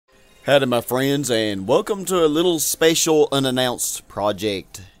Howdy my friends, and welcome to a little special unannounced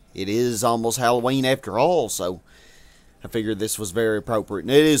project. It is almost Halloween after all, so I figured this was very appropriate.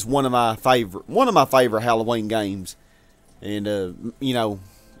 And it is one of my favorite Halloween games. And you know,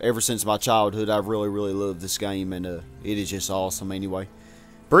 ever since my childhood I've really loved this game, and it is just awesome anyway.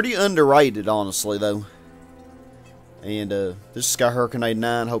 Pretty underrated honestly though. And this is Sky Hurricane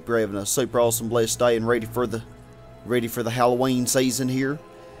 89. Hope you're having a super awesome blessed day and ready for the Halloween season here.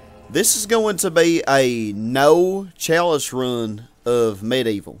 This is going to be a no chalice run of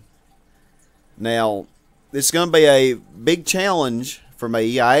Medieval. Now, this is going to be a big challenge for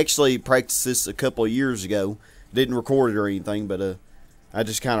me. I actually practiced this a couple of years ago. Didn't record it or anything, but I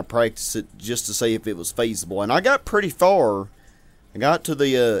just kind of practiced it just to see if it was feasible. And I got pretty far. I got to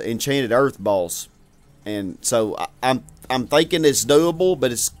the Enchanted Earth boss. And so I'm thinking it's doable,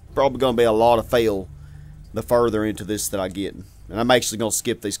 but it's probably going to be a lot of fail the further into this that I get. And I'm actually going to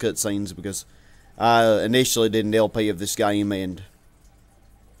skip these cutscenes because I initially did an LP of this game, and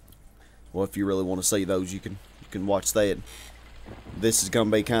well, if you really want to see those, you can watch that. This is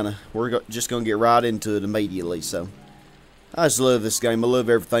going to be kind of, just going to get right into it immediately. So I just love this game. I love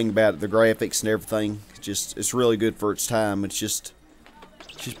everything about it, the graphics and everything. It's really good for its time. It's just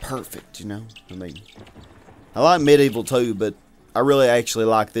perfect, you know. I mean, I like Medieval too, but I really actually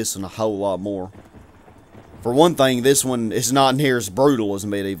like this one a whole lot more. For one thing, this one is not near as brutal as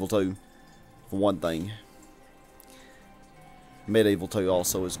Medieval 2. For one thing. Medieval 2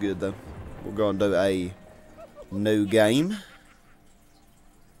 also is good, though. We're going to do a new game.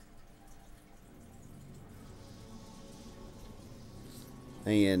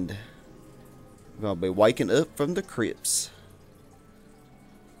 And we're going to be waking up from the crypts.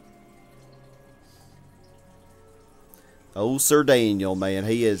 Old Sir Daniel, man,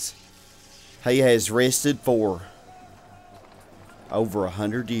 he has rested for over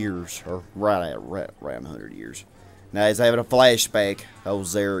 100 years, or right around 100 years. Now he's having a flashback. Oh,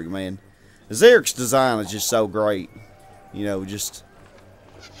 Zarek, man. Zarek's design is just so great. You know, he's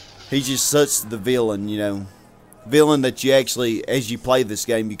just such the villain, you know. Villain that you actually, as you play this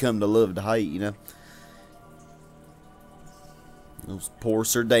game, you come to love to hate, you know. Those poor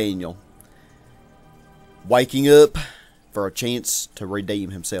Sir Daniel. Waking up for a chance to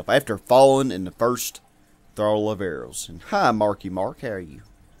redeem himself after falling in the first thrall of arrows. And hi, Marky Mark, how are you?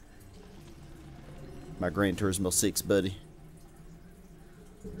 My Gran Turismo 6 buddy.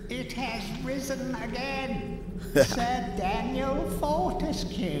 It has risen again, Sir Daniel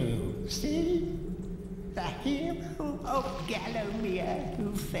Fortescue. See? The hero of Gallowmere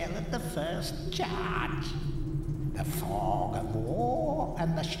who fell at the first charge. The fog of war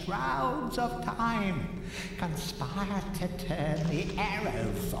and the shrouds of time conspire to turn the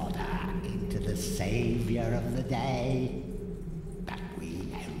arrow fodder into the saviour of the day. But we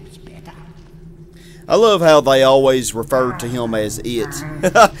knows better. I love how they always refer to him as it.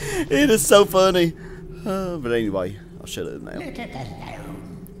 It is so funny. But anyway, I'll shut up now. Let it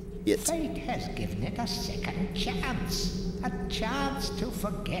alone. It. Fate has given it a second chance. A chance to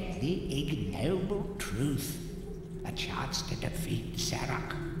forget the ignoble truth. A chance to defeat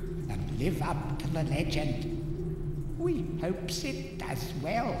Zarek and live up to the legend. We hopes it does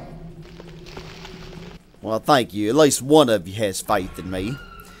well. Well, thank you. At least one of you has faith in me.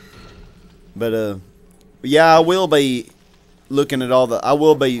 But yeah, I will be looking at all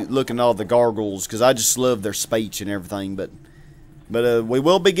the gargoyles because I just love their speech and everything. But we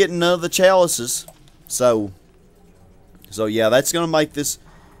will be getting the chalices. So yeah, that's gonna make this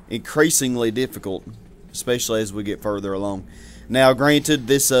increasingly difficult, especially as we get further along. Now, granted,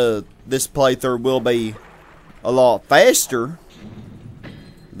 this playthrough will be a lot faster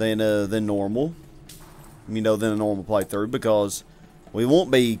than normal. You know, than a normal playthrough, because we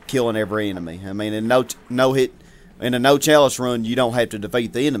won't be killing every enemy. I mean, in a no chalice run, you don't have to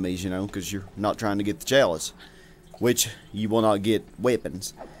defeat the enemies, you know, because you're not trying to get the chalice, which you will not get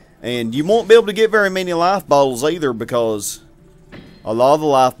weapons, and you won't be able to get very many life bottles either, because a lot of the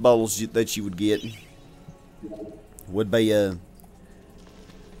life bottles that you would get would be you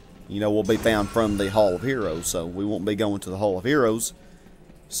know, will be found from the Hall of Heroes, so we won't be going to the Hall of Heroes,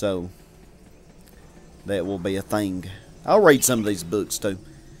 so that will be a thing. I'll read some of these books too.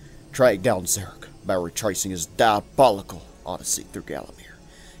 Track down Zarek by retracing his diabolical odyssey through Gallowmere.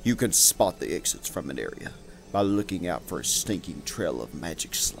 You can spot the exits from an area by looking out for a stinking trail of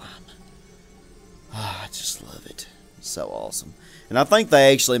magic slime. I just love it. It's so awesome. And I think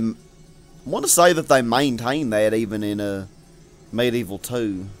they actually, I want to say that they maintain that even in Medieval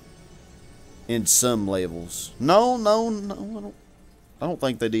 2 in some levels. No, I don't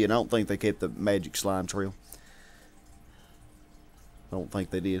think they did. I don't think they kept the magic slime trail. I don't think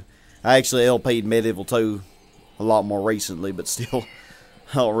they did. I actually LP'd Medieval 2 a lot more recently, but still,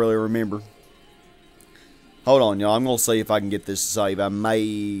 I don't really remember. Hold on, y'all. I'm going to see if I can get this to save. I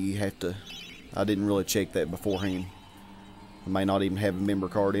may have to... I didn't really check that beforehand. I may not even have a member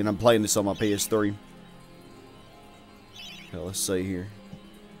card in. I'm playing this on my PS3. Now, let's see here.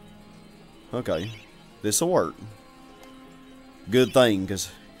 Okay. This'll work. Good thing,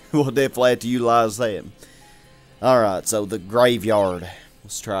 because we'll definitely have to utilize that. Alright, so the graveyard.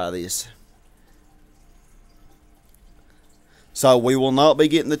 Let's try this. So we will not be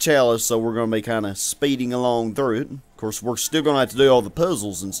getting the chalice, so we're going to be kind of speeding along through it. Of course, we're still going to have to do all the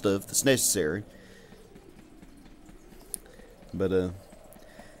puzzles and stuff that's necessary. But,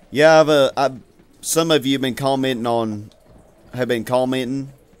 yeah, some of you have been commenting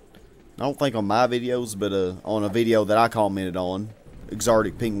I don't think on my videos, but on a video that I commented on,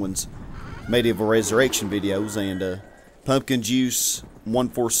 Exotic Penguins Medieval Resurrection videos, and Pumpkin Juice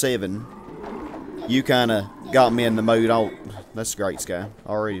 147. You kind of got me in the mood. Oh, that's great, Sky.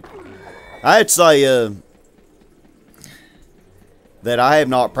 Already, I'd say that I have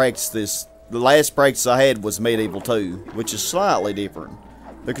not practiced this. The last practice I had was Medieval 2, which is slightly different.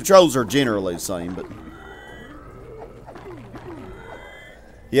 The controls are generally the same, but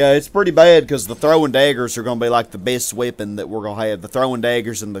yeah, it's pretty bad because the throwing daggers are going to be like the best weapon that we're going to have. The throwing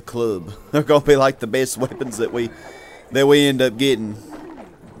daggers and the club. They're going to be like the best weapons that we end up getting.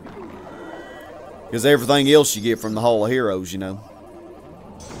 Because everything else you get from the Hall of Heroes, you know.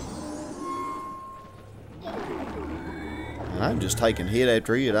 And I'm just taking hit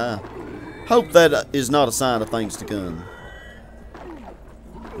after hit. I hope that is not a sign of things to come.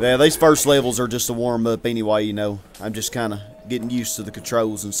 Yeah, these first levels are just a warm-up anyway, you know. I'm just kind of getting used to the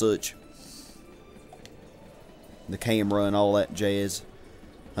controls and such. The camera and all that jazz.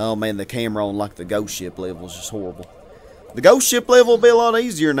 Oh man, the camera on like the ghost ship level is just horrible. The ghost ship level will be a lot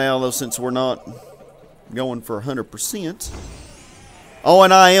easier now though, since we're not going for 100%. Oh,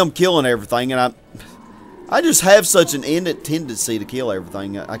 and I am killing everything, and I just have such an innate tendency to kill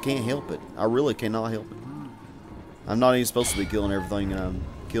everything. I can't help it. I really cannot help it. I'm not even supposed to be killing everything, and I'm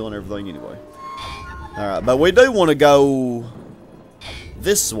killing everything anyway. Alright, but we do want to go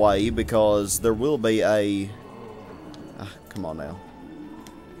this way because there will be a... come on now.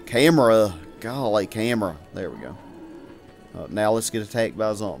 Camera. Golly, camera. There we go. Now let's get attacked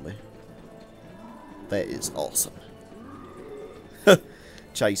by a zombie. That is awesome.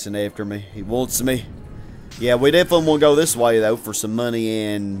 Chasing after me. He wants me. Yeah, we definitely want to go this way, though, for some money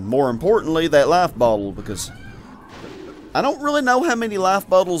and, more importantly, that life bottle, because I don't really know how many life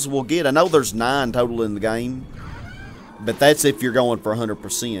bottles we'll get. I know there's 9 total in the game, but that's if you're going for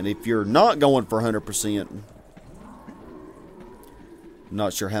 100%. If you're not going for 100%, I'm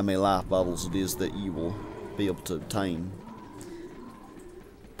not sure how many life bottles it is that you will be able to obtain.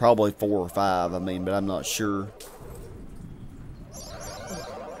 Probably 4 or 5, I mean, but I'm not sure.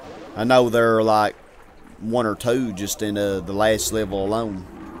 I know there are like 1 or 2 just in the last level alone.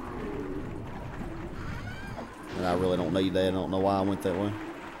 And I really don't need that. I don't know why I went that way.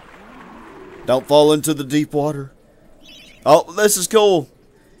 Don't fall into the deep water. Oh, this is cool.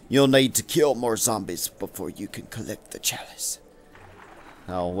 You'll need to kill more zombies before you can collect the chalice.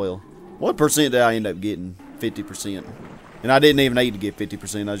 Oh, well. What percent did I end up getting? 50%. And I didn't even need to get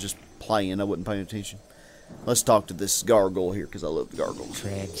 50%. I was just playing. I wasn't paying attention. Let's talk to this gargoyle here, because I love the gargoyles.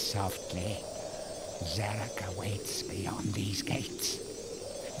 Tread softly. Zarek awaits beyond these gates.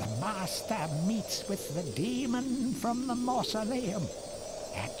 The master meets with the demon from the mausoleum,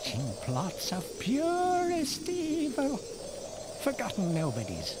 hatching plots of purest evil. Forgotten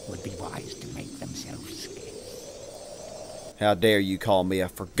nobodies would be wise to make themselves scarce. How dare you call me a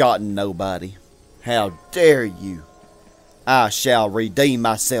forgotten nobody? How dare you? I shall redeem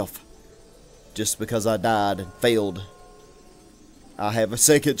myself. Just because I died and failed, I have a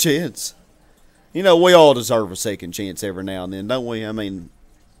second chance. You know, we all deserve a second chance every now and then, don't we? I mean,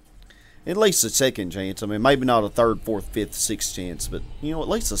 at least a second chance. I mean, maybe not a 3rd, 4th, 5th, 6th chance, but, you know, at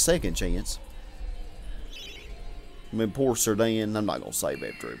least a second chance. I mean, poor Sir Dan, I'm not going to save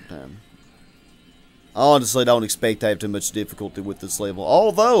after every time. I honestly don't expect to have too much difficulty with this level.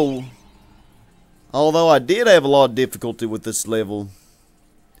 Although I did have a lot of difficulty with this level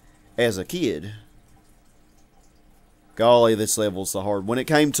as a kid. Golly, this level's so hard. When it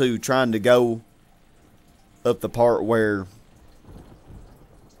came to trying to go up the part where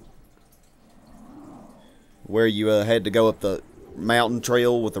you had to go up the mountain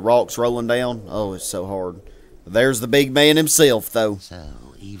trail with the rocks rolling down. Oh, it's so hard. There's the big man himself, though. So,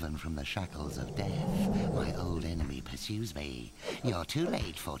 even from the shackles of death, my old enemy pursues me. You're too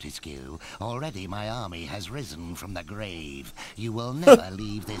late, Fortescue. Already my army has risen from the grave. You will never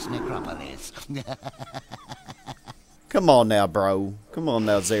leave this necropolis. Come on now, bro. Come on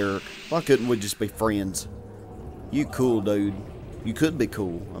now, Zarek. Why couldn't we just be friends? You cool, dude. You could be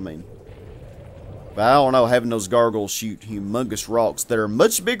cool, I mean. But I don't know, having those gargoyles shoot humongous rocks that are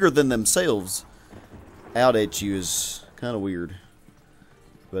much bigger than themselves out at you is kind of weird.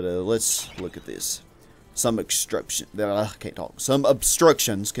 But let's look at this. Some obstructions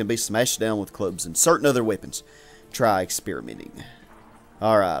can be smashed down with clubs and certain other weapons. Try experimenting.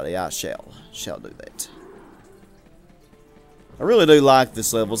 Alrighty, I shall do that. I really do like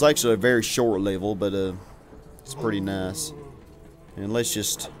this level. It's actually a very short level, but it's pretty nice. And let's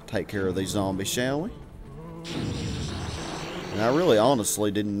just take care of these zombies, shall we? And I really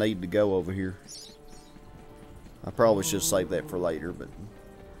honestly didn't need to go over here. I probably should save that for later, but...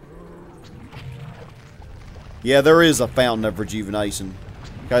 yeah, there is a fountain of rejuvenation.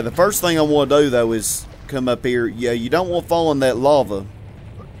 Okay, the first thing I want to do, though, is come up here. Yeah, you don't want to fall in that lava.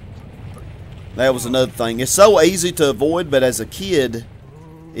 That was another thing. It's so easy to avoid, but as a kid,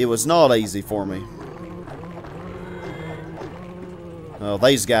 it was not easy for me. Oh,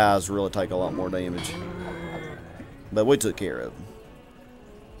 these guys really take a lot more damage. But we took care of them.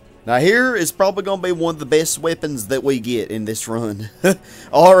 Now here is probably going to be one of the best weapons that we get in this run.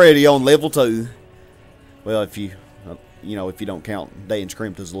 Already on level 2. Well, if you don't count Dan's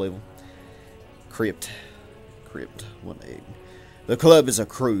Crypt as a level. Crypt. What the heck? The club is a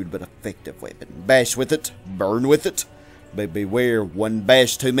crude but effective weapon. Bash with it, burn with it. But beware, one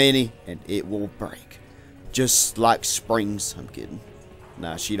bash too many and it will break. Just like springs. I'm kidding.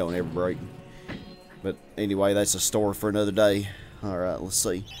 Nah, she don't ever break. But anyway, that's a story for another day. Alright, let's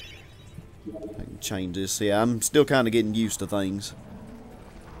see. I can change this. Yeah, I'm still kind of getting used to things.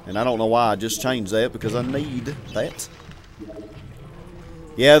 And I don't know why I just changed that, because I need that.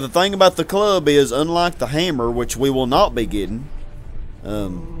 Yeah, the thing about the club is, unlike the hammer, which we will not be getting,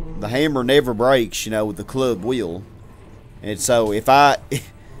 the hammer never breaks, the club will. And so if I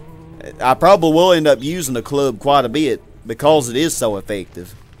probably will end up using the club quite a bit, because it is so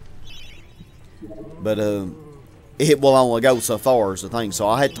effective. But it will only go so far as the thing, so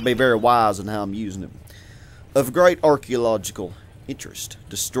I have to be very wise in how I'm using it. Of great archaeological interest,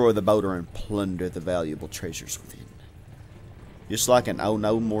 destroy the boulder and plunder the valuable treasures within. Just like an oh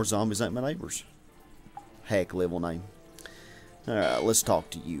no, more zombies ain't my neighbors. Heck, level name. Alright, let's talk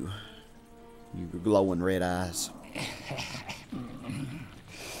to you. You glowing red eyes.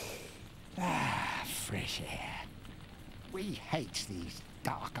 Fresh air. We hate these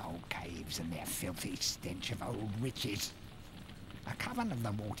dark old caves and their filthy stench of old witches. A coven of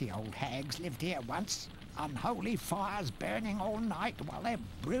the warty old hags lived here once. Unholy fires burning all night while they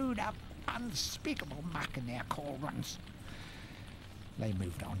brewed up unspeakable muck in their cauldrons. They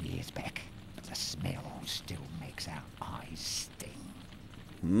moved on years back, but the smell still makes our eyes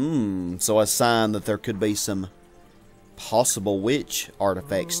sting. So a sign that there could be some possible witch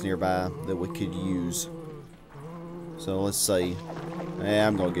artifacts nearby that we could use. So let's see.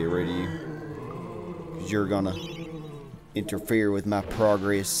 I'm gonna get rid of you, because you're gonna interfere with my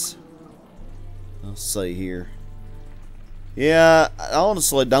progress. Let's see here. Yeah, I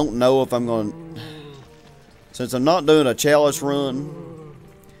honestly don't know if I'm gonna, since I'm not doing a chalice run.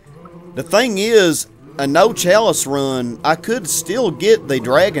 The thing is, a no chalice run, I could still get the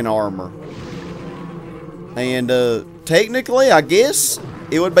dragon armor. And technically, I guess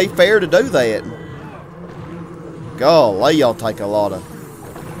it would be fair to do that. Golly, y'all take a lot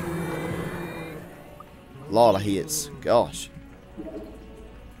of hits. Gosh.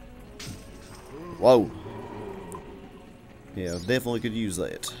 Whoa. Yeah, definitely could use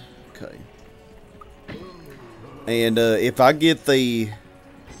that. Okay. And if I get the...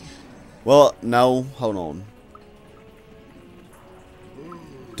 well, no, hold on.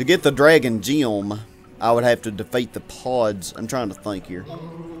 To get the dragon gem, I would have to defeat the pods. I'm trying to think here.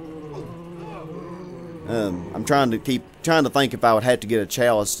 I'm trying to think if I would have to get a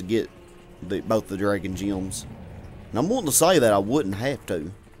chalice to get both the dragon gems. And I'm wanting to say that I wouldn't have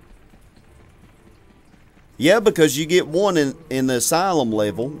to. Yeah, because you get one in the asylum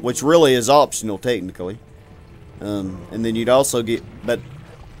level, which really is optional technically. And then you'd also get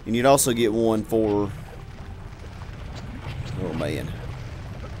one for, oh man.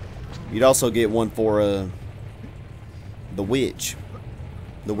 You'd also get one for the witch.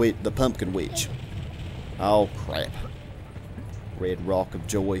 The pumpkin witch. Oh crap. Red Rock of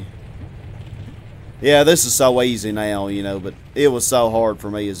Joy. Yeah, this is so easy now, but it was so hard for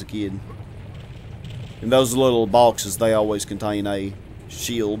me as a kid. And those little boxes, they always contain a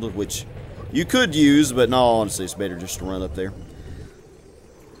shield, which you could use, but no, honestly, it's better just to run up there.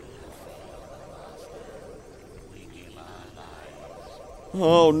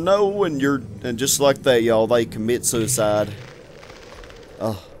 Oh no, and just like that, y'all, they commit suicide.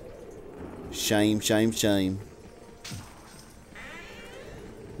 Oh, shame, shame, shame.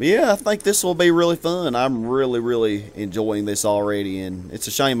 But yeah, I think this will be really fun. I'm really enjoying this already, and it's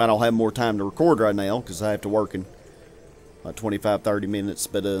a shame I don't have more time to record right now because I have to work in about 25-30 minutes.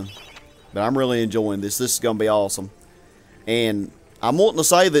 But I'm really enjoying this. This is gonna be awesome, and I'm wanting to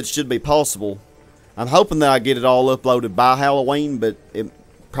say that it should be possible. I'm hoping that I get it all uploaded by Halloween, but it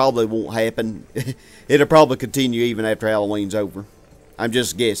probably won't happen. It'll probably continue even after Halloween's over. I'm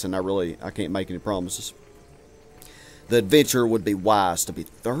just guessing. I can't make any promises. The adventurer would be wise to be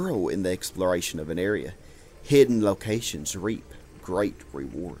thorough in the exploration of an area. Hidden locations reap great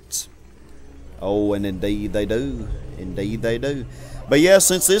rewards. Oh, and indeed they do. Indeed they do. But yeah,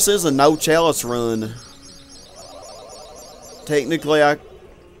 since this is a no chalice run, technically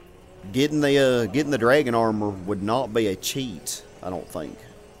getting the dragon armor would not be a cheat, I don't think.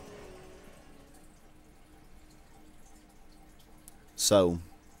 So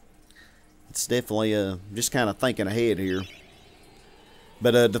it's definitely just kind of thinking ahead here.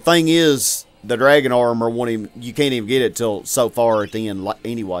 But the thing is, the dragon armor you can't even get it till so far at the end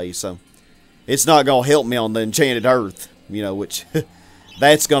anyway, so it's not gonna help me on the enchanted earth, you know, which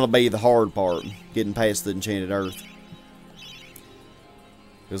that's gonna be the hard part, getting past the enchanted earth.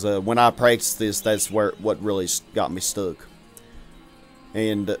 Because when I practiced this, that's what really got me stuck.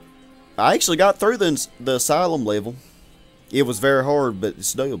 And I actually got through the asylum level. It was very hard, but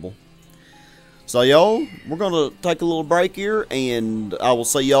it's doable. So y'all, we're going to take a little break here, and I will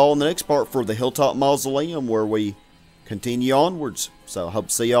see y'all in the next part for the Hilltop Mausoleum, where we continue onwards. So I hope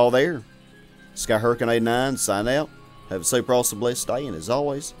to see y'all there. Sky Hurricane 89, sign out. Have a super awesome blessed day, and as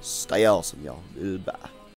always, stay awesome, y'all. Goodbye.